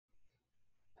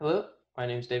Hello, my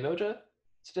name is Dave Ojha.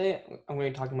 Today I'm going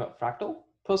to be talking about Fractal,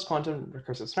 post-quantum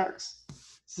recursive snarks.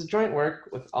 This is joint work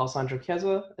with Alessandro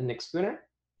Chiesa and Nick Spooner.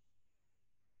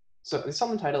 So as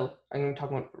on the title, I'm going to be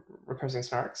talking about recursive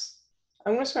snarks.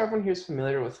 I'm going to assume everyone here is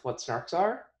familiar with what snarks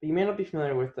are, but you may not be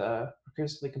familiar with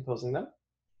recursively composing them.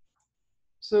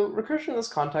 So recursion in this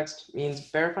context means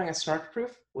verifying a snark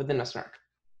proof within a snark.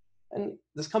 And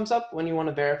this comes up when you want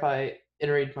to verify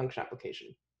iterated function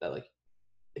application, that like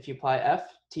if you apply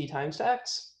f t times to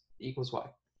x equals y.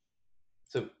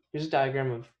 So here's a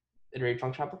diagram of iterated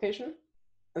function application.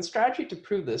 And strategy to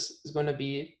prove this is going to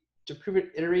be to prove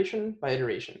it iteration by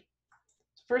iteration.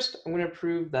 So first, I'm going to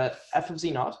prove that f of z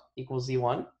naught equals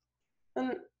z1.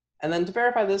 And then to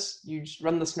verify this, you just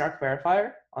run the snark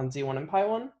verifier on z1 and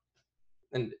pi1.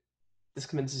 And this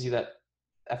convinces you that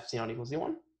f of z naught equals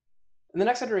z1. In the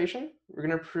next iteration, we're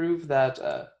going to prove that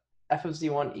f of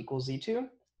z1 equals z2,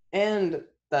 and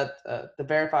that the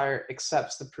verifier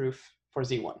accepts the proof for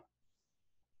z1.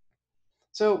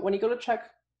 So when you go to check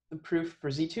the proof for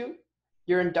z2,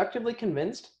 you're inductively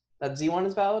convinced that z1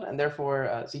 is valid, and therefore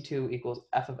z2 equals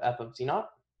f of z0.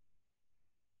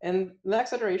 In the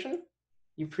next iteration,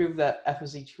 you prove that f of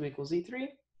z2 equals z3,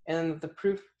 and the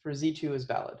proof for z2 is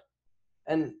valid.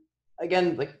 And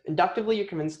again, like inductively, you're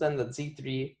convinced then that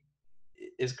z3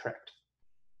 is correct.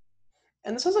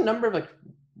 And this has a number of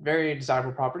very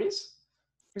desirable properties.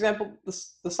 For example,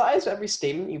 the size of every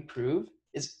statement you prove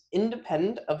is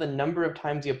independent of the number of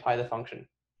times you apply the function.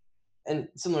 And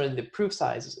similarly, the proof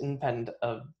size is independent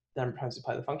of the number of times you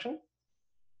apply the function.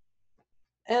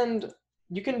 And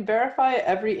you can verify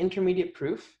every intermediate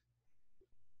proof.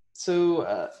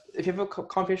 So if you have a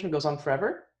computation that goes on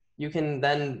forever, you can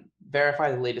then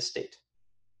verify the latest state.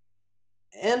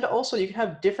 And also, you can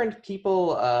have different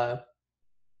people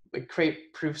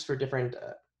create proofs for different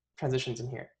transitions in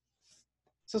here.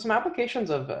 So some applications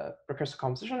of recursive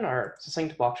composition are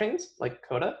succinct blockchains like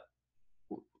Coda.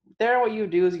 There, what you would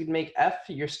do is you'd make f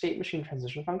your state machine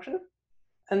transition function,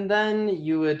 and then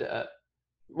you would,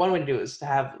 one way to do it is to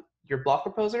have your block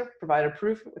proposer provide a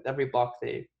proof with every block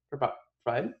they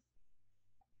provide.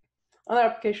 Another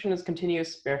application is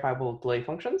continuous verifiable delay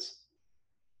functions,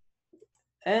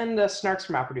 and snarks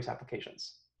for MapReduce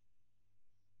applications.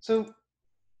 So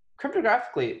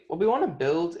cryptographically, what we want to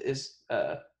build is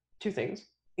two things: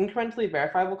 incrementally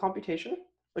verifiable computation,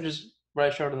 which is what I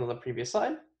showed on the previous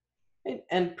slide,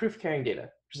 and proof-carrying data,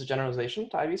 which is a generalization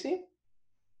to IVC.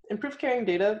 In proof-carrying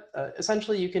data,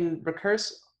 essentially you can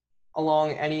recurse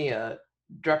along any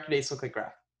directed acyclic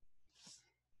graph.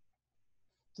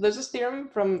 So there's this theorem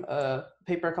from a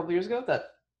paper a couple years ago that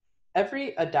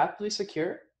every adaptively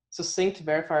secure succinct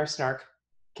verifier snark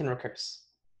can recurse.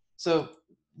 So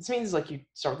this means like you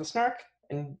start with a snark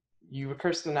and you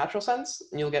recurse in the natural sense,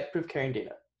 and you'll get proof-carrying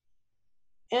data.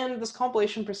 And this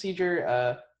compilation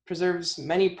procedure preserves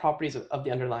many properties of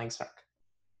the underlying snark.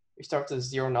 You start with a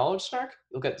zero knowledge snark,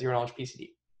 you'll get zero knowledge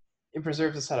PCD. It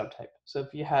preserves the setup type. So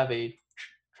if you have a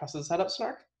trusted setup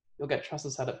snark, you'll get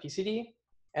trusted setup PCD,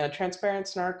 and a transparent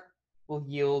snark will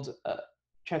yield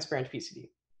transparent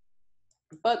PCD.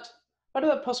 But what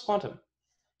about post-quantum?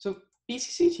 So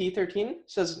BCCT13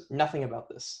 says nothing about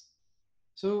this.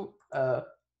 So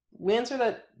we answer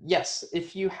that yes,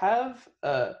 if you have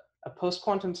a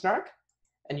post-quantum snark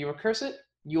and you recurse it,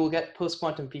 you will get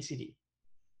post-quantum PCD.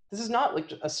 This is not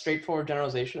like a straightforward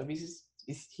generalization of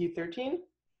BCCT13.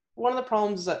 One of the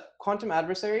problems is that quantum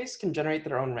adversaries can generate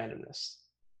their own randomness.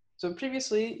 So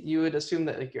previously, you would assume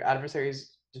that like your adversary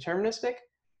is deterministic,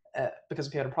 because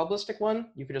if you had a probabilistic one,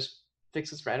 you could just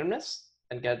fix its randomness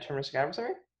and get a deterministic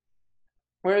adversary.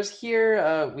 Whereas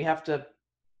here, we have to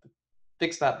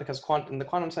fix that because in the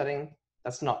quantum setting,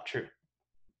 that's not true.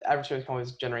 Adversaries can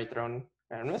always generate their own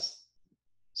randomness.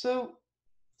 So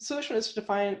the solution is to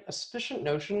define a sufficient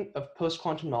notion of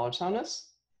post-quantum knowledge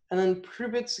soundness, and then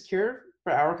prove it secure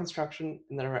for our construction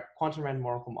in the quantum random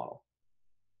oracle model.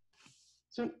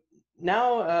 So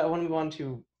now I want to move on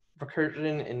to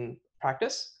recursion in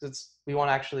practice, because we want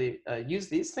to actually use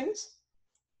these things.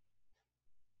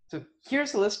 So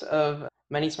here's a list of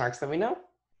many snarks that we know,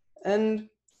 and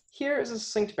here is a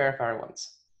succinct verifier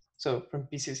ones. So from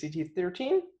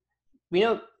BCCT13, we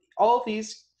know all of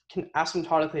these can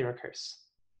asymptotically recurse.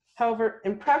 However,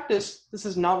 in practice, this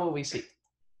is not what we see.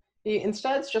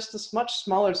 Instead, it's just this much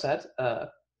smaller set,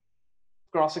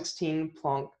 Gros16,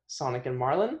 Planck, Sonic, and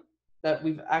Marlin, that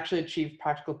we've actually achieved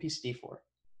practical PCD for.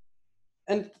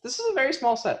 And this is a very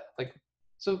small set.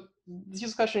 So this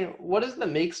is the question, what is the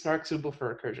make snark suitable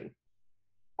for recursion?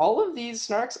 All of these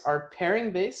snarks are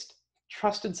pairing-based,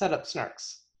 trusted setup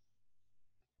snarks.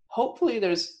 Hopefully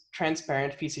there's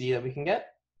transparent PCD that we can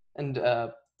get, and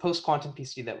post-quantum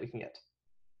PCD that we can get.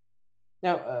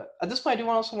 Now, at this point, I do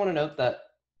also want to note that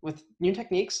with new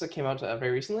techniques that came out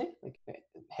very recently, like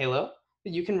Halo,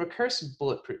 you can recurse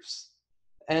bullet proofs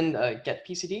and get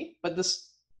PCD, but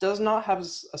this does not have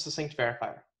a succinct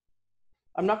verifier.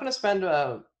 I'm not going to spend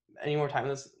any more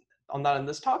time on that in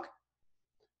this talk,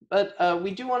 but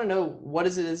we do want to know what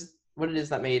it is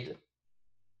that made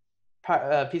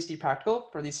PCD practical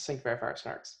for these succinct verifier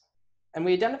snarks. And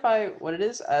we identify what it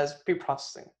is as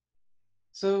preprocessing.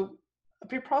 So a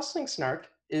preprocessing snark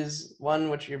is one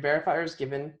which your verifier is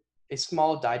given a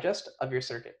small digest of your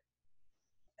circuit.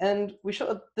 And we show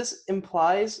that this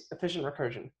implies efficient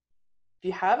recursion. If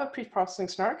you have a preprocessing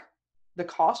snark, the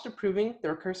cost of proving the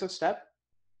recursive step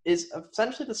is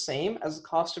essentially the same as the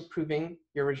cost of proving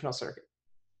your original circuit.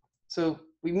 So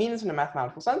we mean this in a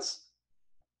mathematical sense.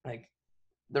 Like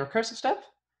the recursive step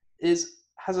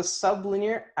has a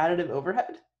sublinear additive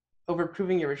overhead over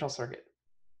proving your original circuit.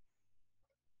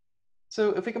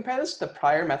 So if we compare this to the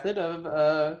prior method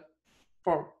of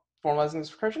formalizing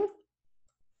this recursion,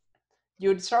 you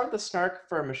would start with the snark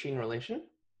for a machine relation,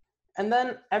 and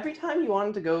then every time you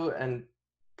wanted to go and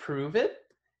prove it,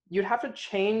 you'd have to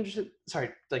change, do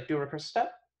a recursive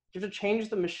step, you have to change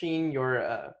the machine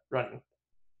you're running.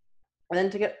 And then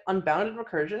to get unbounded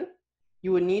recursion,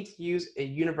 you would need to use a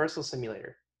universal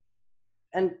simulator.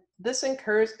 And this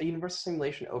incurs a universal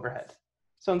simulation overhead.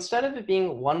 So instead of it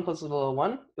being 1 plus little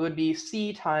o1, it would be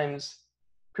c times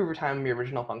prover time your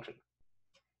original function.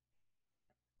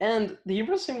 And the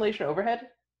universal simulation overhead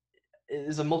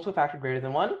is a multiple factor greater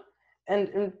than 1, and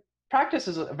in practice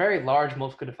is a very large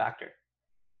multiplicative factor.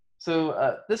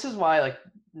 So this is why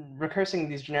recursing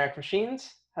these generic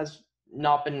machines has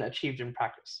not been achieved in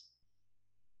practice.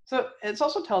 So it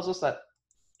also tells us that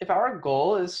if our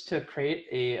goal is to create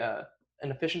an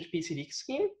efficient PCD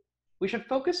scheme, we should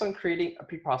focus on creating a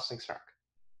preprocessing snark.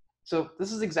 So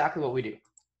this is exactly what we do.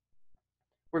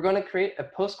 We're going to create a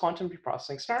post-quantum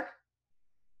preprocessing snark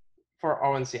for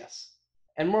R1CS.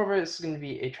 And moreover, this is going to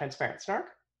be a transparent snark.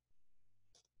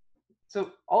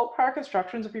 So all prior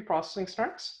constructions of preprocessing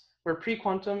snarks were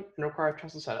pre-quantum and require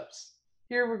trusted setups.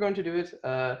 Here we're going to do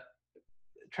it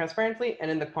transparently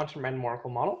and in the quantum random oracle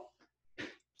model.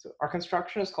 So our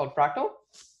construction is called Fractal,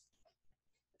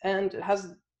 and it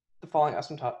has the following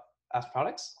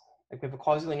asymptotics. Like we have a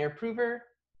quasi-linear prover,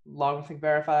 logarithmic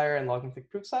verifier, and logarithmic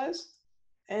proof size.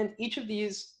 And each of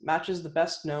these matches the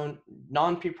best known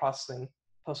non-preprocessing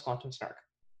post-quantum snark.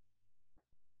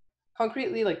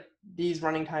 Concretely, these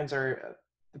running times are,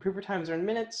 the prover times are in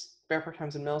minutes, verifier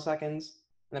times in milliseconds,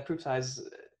 and the proof size is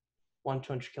 1 to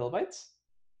 200 kilobytes.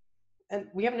 And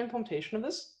we have an implementation of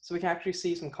this, so we can actually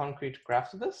see some concrete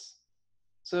graphs of this.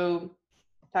 So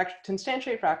to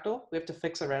instantiate Fractal, we have to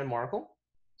fix a random oracle.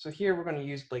 So here we're going to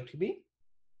use Blake2B.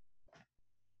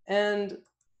 And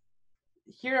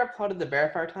here I've plotted the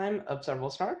verifier time of several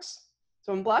snarks.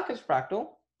 So in black is Fractal.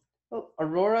 Well,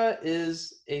 Aurora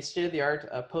is a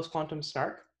state-of-the-art post-quantum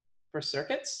snark for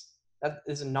circuits that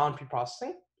is a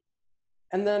non-preprocessing.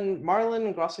 And then Marlin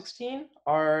and Gross16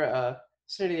 are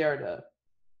state-of-the-art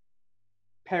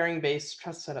pairing-based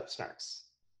trusted setup snarks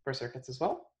for circuits as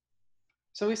well.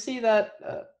 So we see that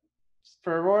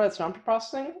for Aurora, it's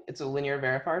non-preprocessing. It's a linear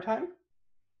verifier time.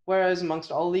 Whereas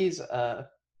amongst all these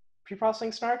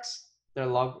preprocessing snarks,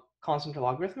 they're constant or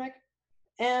logarithmic.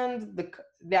 And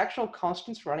the actual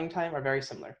constants for running time are very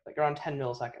similar, like around 10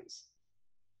 milliseconds.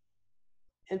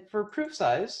 And for proof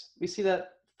size, we see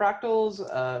that Fractal's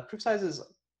proof size is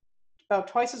about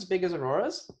twice as big as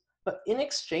Aurora's, but in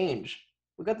exchange,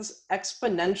 we got this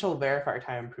exponential verifier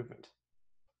time improvement.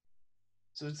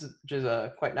 So which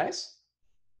is quite nice.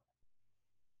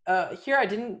 Here I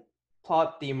didn't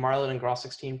plot the Marlin and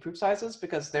Gross16 proof sizes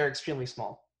because they're extremely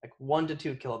small, like 1 to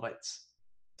 2 kilobytes.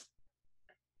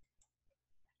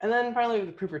 And then finally, with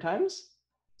the prover times.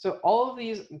 So all of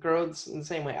these grow in the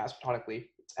same way asymptotically.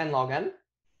 It's n log n.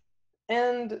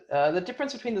 And the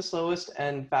difference between the slowest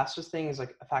and fastest thing is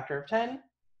like a factor of 10.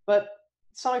 But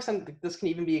to some extent, this can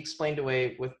even be explained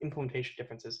away with implementation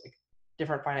differences, like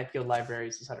different finite field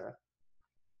libraries, etc.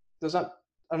 I don't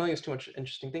think there's too much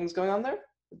interesting things going on there.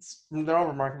 They're all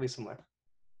remarkably similar.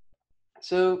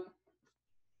 So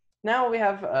now we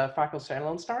have a Fractal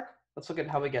standalone snark. Let's look at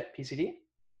how we get PCD.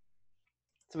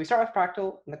 So we start with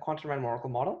Fractal in the quantum random oracle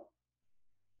model.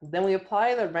 Then we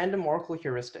apply the random oracle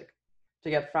heuristic to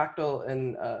get Fractal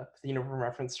in the uniform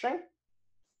reference string.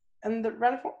 And the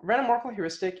random oracle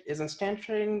heuristic is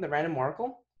instantiating the random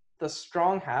oracle, the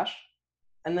strong hash,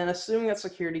 and then assuming that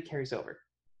security carries over.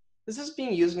 This is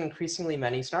being used in increasingly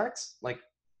many snarks, like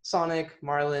Sonic,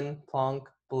 Marlin, Plonk,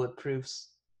 Bulletproofs,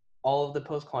 all of the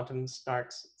post-quantum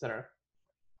snarks, etc.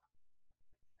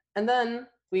 And then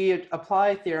we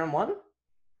apply theorem 1.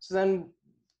 So then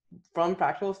from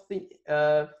Fractal,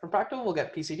 we'll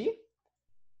get PCD.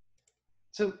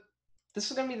 So this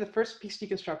is going to be the first PCD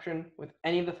construction with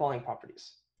any of the following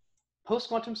properties: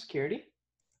 post-quantum security,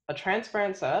 a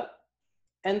transparent setup,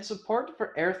 and support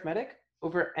for arithmetic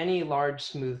over any large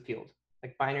smooth field,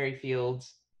 like binary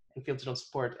fields and fields that don't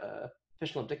support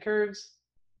efficient elliptic curves,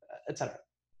 etc.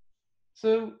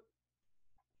 So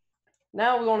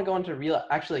now we want to go into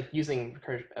actually using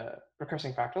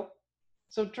recursing Fractal.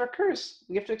 So to recurse,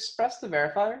 we have to express the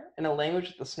verifier in a language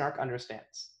that the snark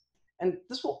understands. And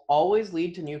this will always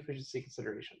lead to new efficiency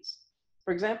considerations.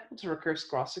 For example, to recurse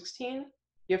Gross 16,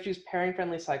 you have to use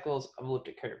pairing-friendly cycles of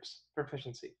elliptic curves for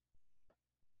efficiency.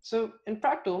 So in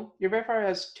Fractal, your verifier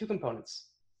has two components: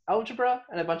 algebra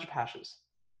and a bunch of hashes.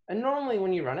 And normally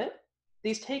when you run it,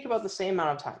 these take about the same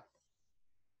amount of time.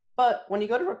 But when you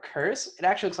go to recurse, it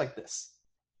actually looks like this.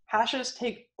 Hashes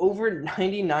take over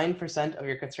 99% of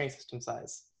your constraint system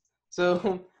size.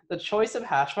 So the choice of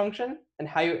hash function and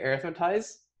how you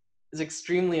arithmetize is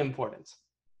extremely important.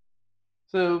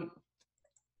 So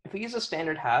if we use a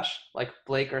standard hash like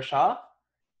Blake or Shaw,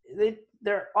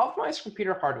 they're optimized for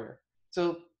computer hardware.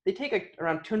 So they take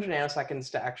around 200 nanoseconds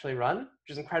to actually run,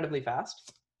 which is incredibly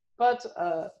fast. But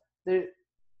in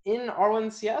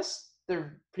R1CS,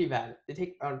 they're pretty bad. They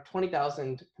take around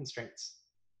 20,000 constraints.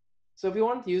 So if we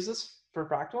wanted to use this for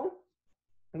Fractal,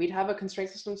 we'd have a constraint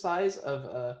system size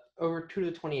of over 2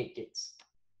 to the 28 gates.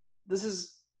 This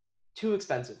is too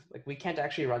expensive. Like, we can't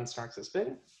actually run snarks this big.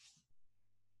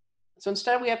 So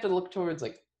instead, we have to look towards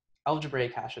like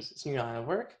algebraic hashes. It's a new line of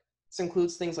work. This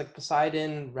includes things like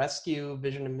Poseidon, Rescue,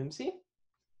 Vision, and MIMC.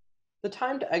 The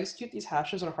time to execute these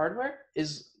hashes on hardware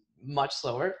is much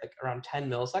slower, like around 10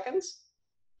 milliseconds.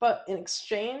 But in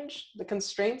exchange, the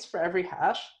constraints for every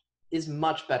hash is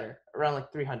much better, around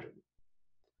like 300.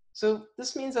 So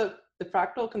this means that the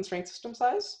Fractal constraint system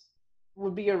size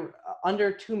would be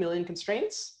under 2 million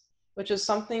constraints, which is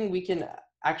something we can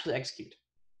actually execute.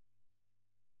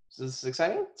 So this is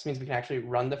exciting. This means we can actually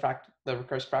run the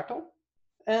recursive Fractal.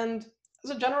 And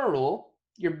as a general rule,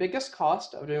 your biggest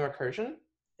cost of doing recursion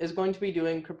is going to be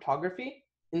doing cryptography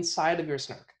inside of your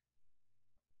snark.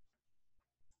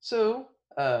 So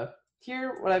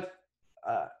here,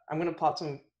 I'm going to plot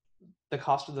the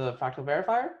cost of the Fractal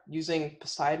verifier using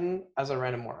Poseidon as a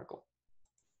random oracle.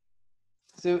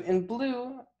 So in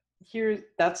blue, here,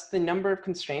 that's the number of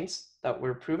constraints that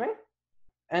we're proving.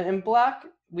 And in black,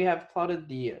 we have plotted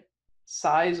the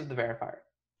size of the verifier,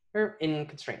 or in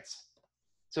constraints.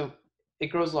 So it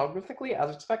grows logarithmically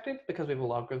as expected because we have a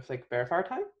logarithmic verifier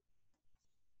time.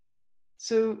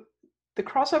 So the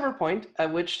crossover point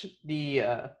at which the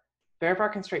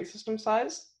verifier constraint system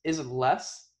size is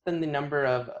less than the number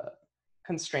of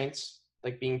constraints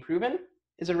like being proven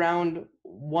is around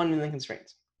 1 million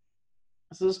constraints.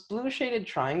 So this blue shaded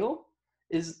triangle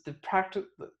is the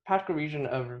practical region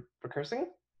of recursing,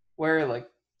 where like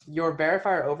your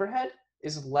verifier overhead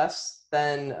is less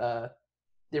than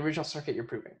the original circuit you're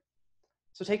proving.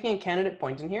 So taking a candidate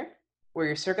point in here, where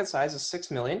your circuit size is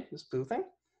 6 million, this blue thing,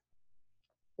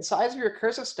 the size of your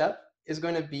recursive step is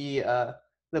going to be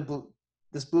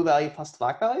this blue value plus the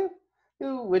black value,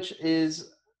 which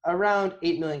is around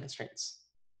 8 million constraints.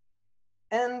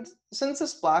 And since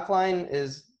this black line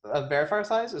is a verifier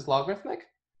size is logarithmic,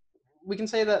 we can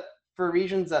say that for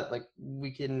regions that like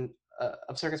we can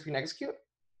of circuits we can execute,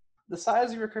 the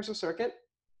size of your recursive circuit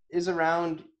is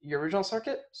around your original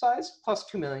circuit size plus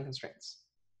 2 million constraints.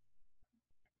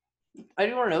 I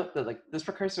do want to note that like this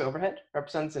recursive overhead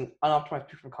represents an unoptimized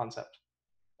proof of concept,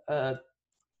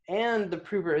 and the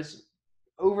prover is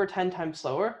over 10 times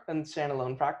slower than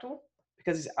standalone Fractal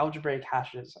because these algebraic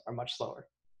hashes are much slower.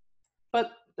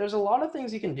 But there's a lot of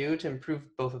things you can do to improve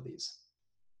both of these.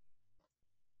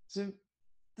 So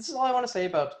this is all I want to say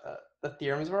about the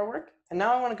theorems of our work. And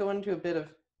now I want to go into a bit of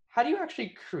how do you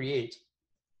actually create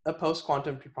a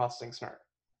post-quantum preprocessing snark?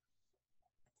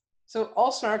 So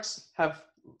all snarks have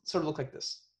sort of look like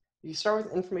this. You start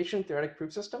with information theoretic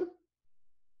proof system,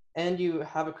 and you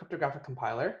have a cryptographic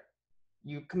compiler.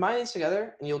 You combine these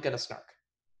together, and you'll get a snark.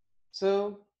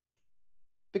 So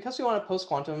because we want a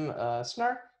post-quantum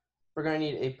snark, we're going to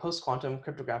need a post-quantum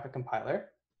cryptographic compiler.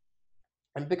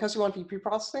 And because we want to be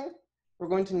preprocessing, we're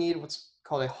going to need what's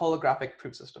called a holographic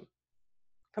proof system.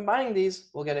 Combining these,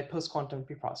 we'll get a post-quantum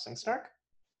preprocessing snark.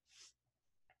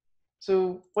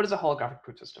 So what is a holographic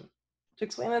proof system? To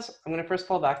explain this, I'm going to first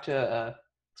fall back to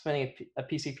explaining a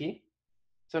PCP.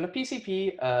 So in a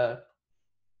PCP,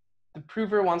 the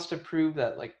prover wants to prove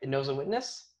that like it knows a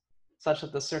witness such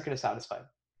that the circuit is satisfied.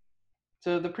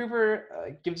 So the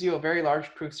prover gives you a very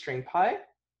large proof string pi,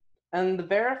 And the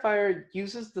verifier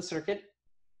uses the circuit,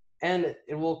 and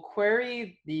it will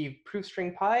query the proof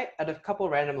string pi at a couple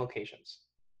random locations.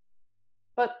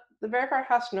 But the verifier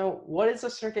has to know what is the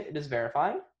circuit it is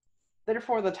verifying.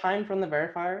 Therefore, the time from the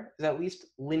verifier is at least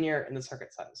linear in the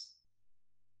circuit size.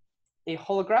 A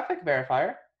holographic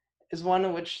verifier is one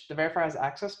in which the verifier has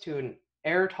access to an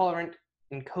error-tolerant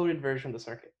encoded version of the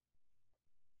circuit.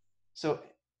 So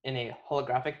in a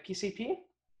holographic PCP,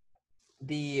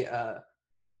 the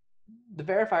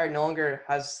verifier no longer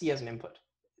has C as an input.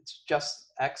 It's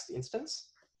just X, the instance.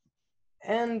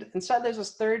 And instead, there's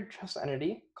this third trust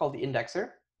entity called the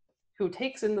indexer, who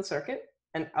takes in the circuit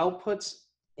and outputs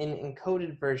an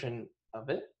encoded version of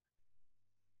it.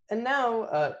 And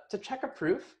now, to check a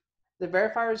proof, the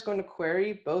verifier is going to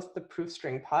query both the proof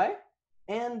string pi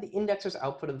and the indexer's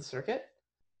output of the circuit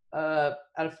out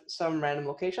of some random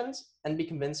locations and be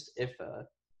convinced if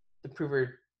the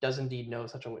prover does indeed know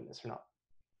such a witness or not.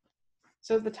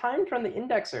 So the time to run the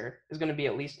indexer is going to be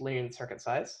at least linear in the circuit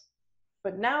size.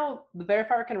 But now the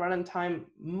verifier can run in time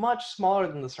much smaller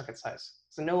than the circuit size,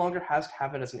 so it no longer has to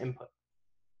have it as an input.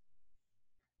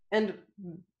 And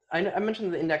I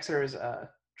mentioned the indexer is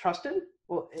trusted.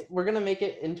 Well, we're going to make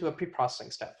it into a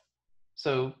pre-processing step.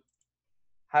 So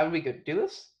how do we do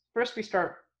this? First, we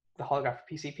start the holographic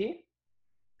PCP,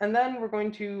 and then we're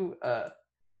going to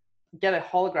get a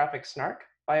holographic snark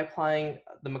by applying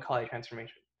the Macaulay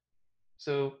transformation.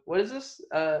 So what is this?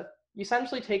 You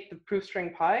essentially take the proof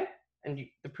string pi, and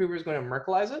the prover is going to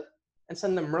Merkleize it and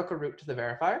send the Merkle root to the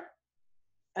verifier.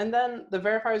 And then the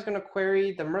verifier is going to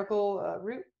query the Merkle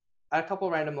root at a couple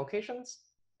random locations,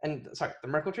 and the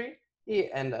Merkle tree,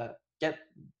 and get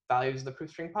values of the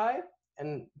proof string pi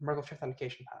and Merkle tree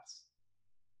authentication paths.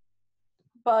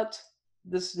 But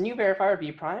this new verifier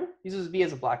v prime uses v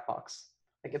as a black box.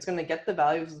 Like it's going to get the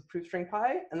values of the proof string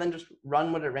pi and then just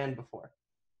run what it ran before.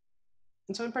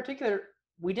 And so in particular,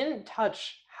 we didn't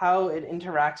touch how it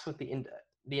interacts with the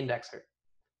indexer.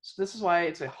 So this is why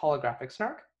it's a holographic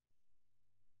snark.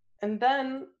 And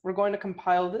then we're going to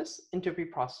compile this into a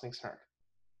pre-processing snark.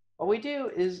 What we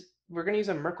do is we're going to use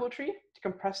a Merkle tree to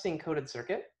compress the encoded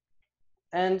circuit.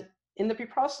 And in the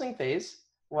pre-processing phase,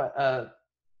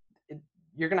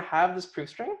 you're going to have this proof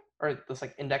string, or this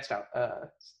like indexed out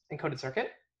encoded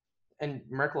circuit, and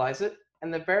Merkleize it.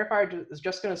 And the verifier is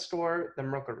just going to store the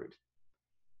Merkle root.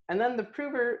 And then the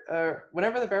prover,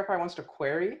 whenever the verifier wants to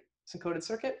query this encoded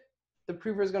circuit, the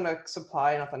prover is going to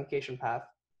supply an authentication path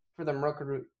for the Merkle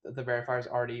root that the verifier is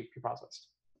already preprocessed.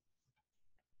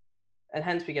 And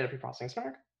hence we get a preprocessing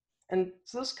snark. And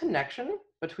so this connection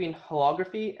between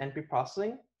holography and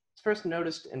preprocessing is first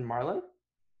noticed in Marlin.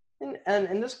 And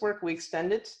in this work, we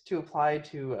extend it to apply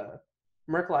to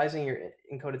Merkleizing your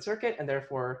encoded circuit and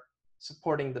therefore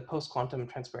supporting the post-quantum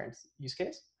transparency use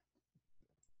case.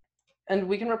 And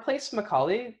we can replace the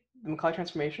Macaulay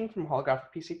transformation from holographic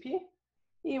PCP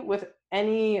with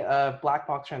any black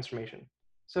box transformation.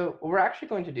 So what we're actually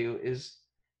going to do is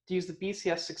to use the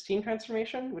BCS16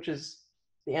 transformation, which is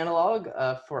the analog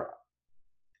for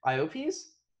IOPs,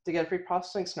 to get a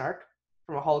pre-processing snark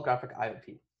from a holographic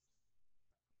IOP.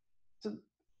 So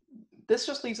this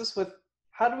just leaves us with,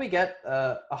 how do we get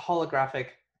a holographic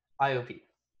IOP?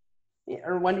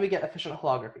 Or when do we get efficient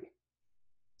holography?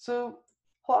 So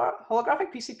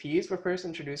holographic PCPs were first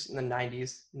introduced in the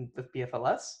 90s with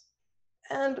BFLS.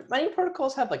 And many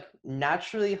protocols have like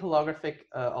naturally holographic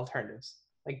alternatives,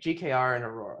 like GKR and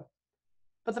Aurora.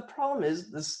 But the problem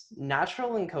is this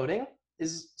natural encoding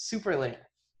is super linear,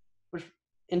 which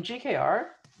in GKR,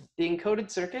 the encoded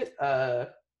circuit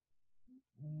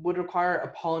would require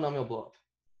a polynomial blowup.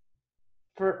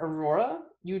 For Aurora,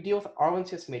 you deal with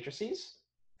R1CS matrices,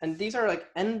 and these are like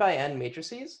n by n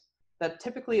matrices that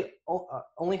typically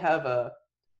only have a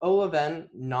O of n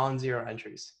non-zero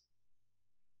entries.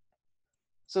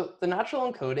 So the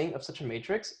natural encoding of such a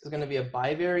matrix is going to be a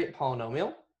bivariate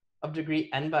polynomial of degree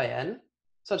n by n,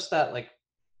 such that like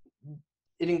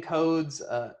it encodes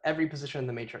every position in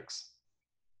the matrix.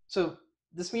 So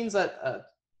this means that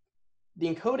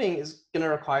the encoding is going to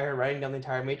require writing down the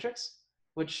entire matrix,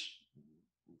 which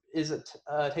is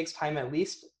takes time at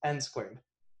least n squared.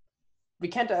 We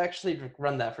can't actually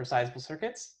run that for sizable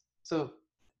circuits, so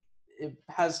it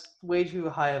has way too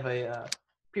high of a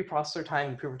preprocessor time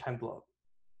and prover time blowup.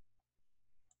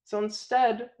 So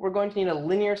instead, we're going to need a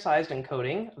linear sized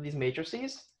encoding of these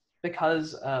matrices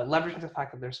because leveraging the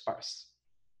fact that they're sparse.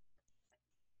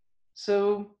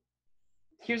 So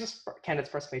here's a candidate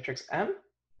sparse matrix M.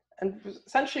 And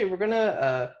essentially, we're going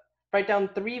to write down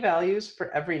 3 values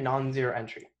for every non-zero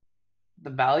entry.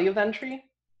 The value of the entry,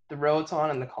 the row it's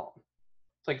on, and the column.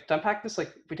 So like to unpack this, like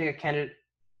if we take a candidate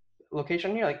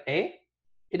location here, like A,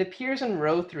 it appears in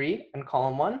row 3 and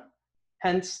column 1.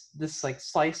 Hence, this like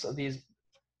slice of these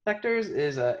vectors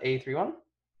is A31.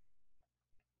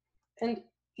 And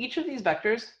each of these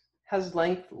vectors has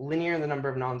length linear in the number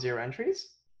of non-zero entries.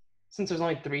 Since there's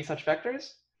only 3 such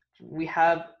vectors, we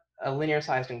have a linear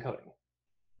sized encoding.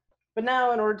 But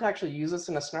now, in order to actually use this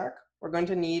in a snark, we're going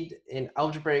to need an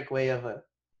algebraic way of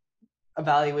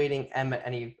evaluating m at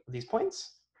any of these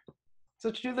points.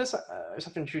 So to do this, I just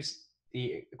have to introduce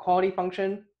the equality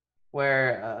function,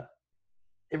 where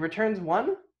it returns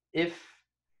 1 if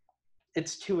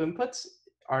its 2 inputs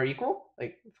are equal,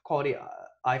 like equality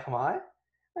I,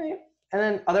 right? And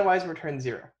then otherwise return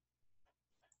 0.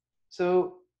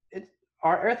 So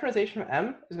our arithmetization of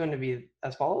m is going to be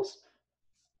as follows.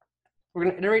 We're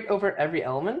going to iterate over every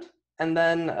element, and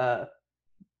then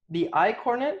the I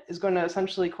coordinate is going to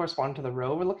essentially correspond to the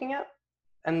row we're looking at,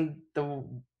 and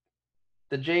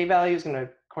the j value is going to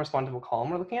correspond to the column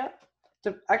we're looking at.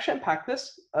 To actually unpack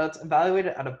this, let's evaluate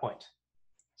it at a point.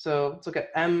 So let's look at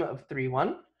m of 3,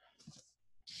 1.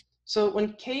 So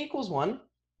when k equals 1,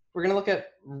 we're going to look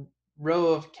at row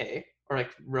of k, or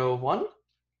like row of 1.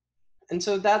 And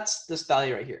so that's this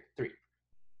value right here, 3.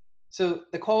 So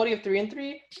the quality of 3 and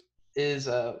 3 is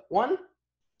 1.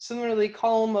 Similarly,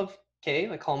 column of k,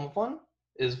 like column of 1,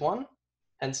 is 1.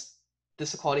 Hence,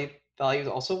 this equality value is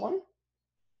also 1.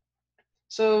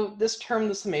 So this term,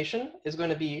 the summation, is going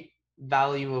to be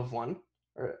value of 1,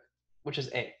 which is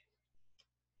a.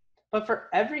 But for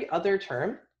every other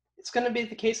term, it's going to be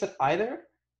the case that either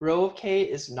row of k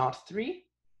is not 3,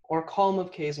 or column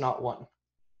of k is not 1.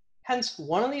 Hence,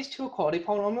 one of these two equality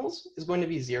polynomials is going to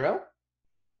be 0.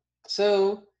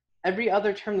 So every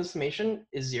other term of the summation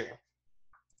is 0.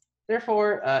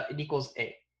 Therefore, it equals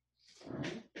a.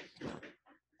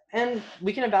 And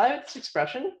we can evaluate this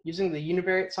expression using the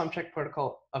univariate sum check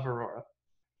protocol of Aurora.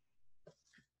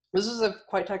 This is a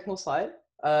quite technical slide.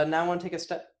 Now I want to take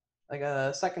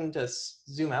a second to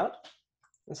zoom out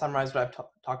and summarize what I've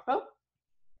talked about.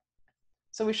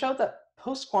 So we showed that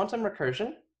post-quantum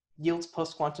recursion yields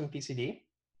post-quantum PCD.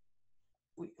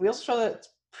 We also show that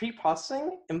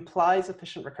pre-processing implies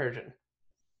efficient recursion.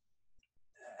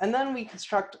 And then we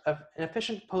construct an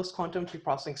efficient post-quantum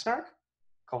pre-processing snark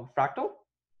called Fractal.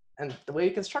 And the way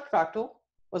we construct Fractal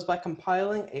was by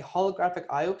compiling a holographic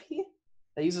IOP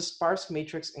that uses sparse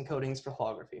matrix encodings for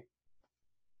holography.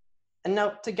 And now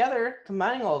together,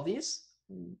 combining all of these,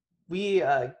 we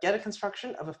get a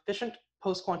construction of efficient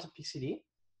post-quantum PCD.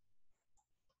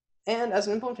 And as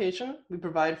an implementation, we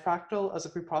provide Fractal as a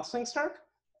pre-processing snark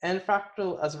and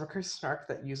Fractal as a recursive snark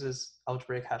that uses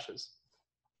algebraic hashes.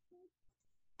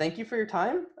 Thank you for your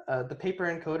time. The paper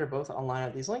and code are both online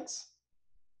at these links.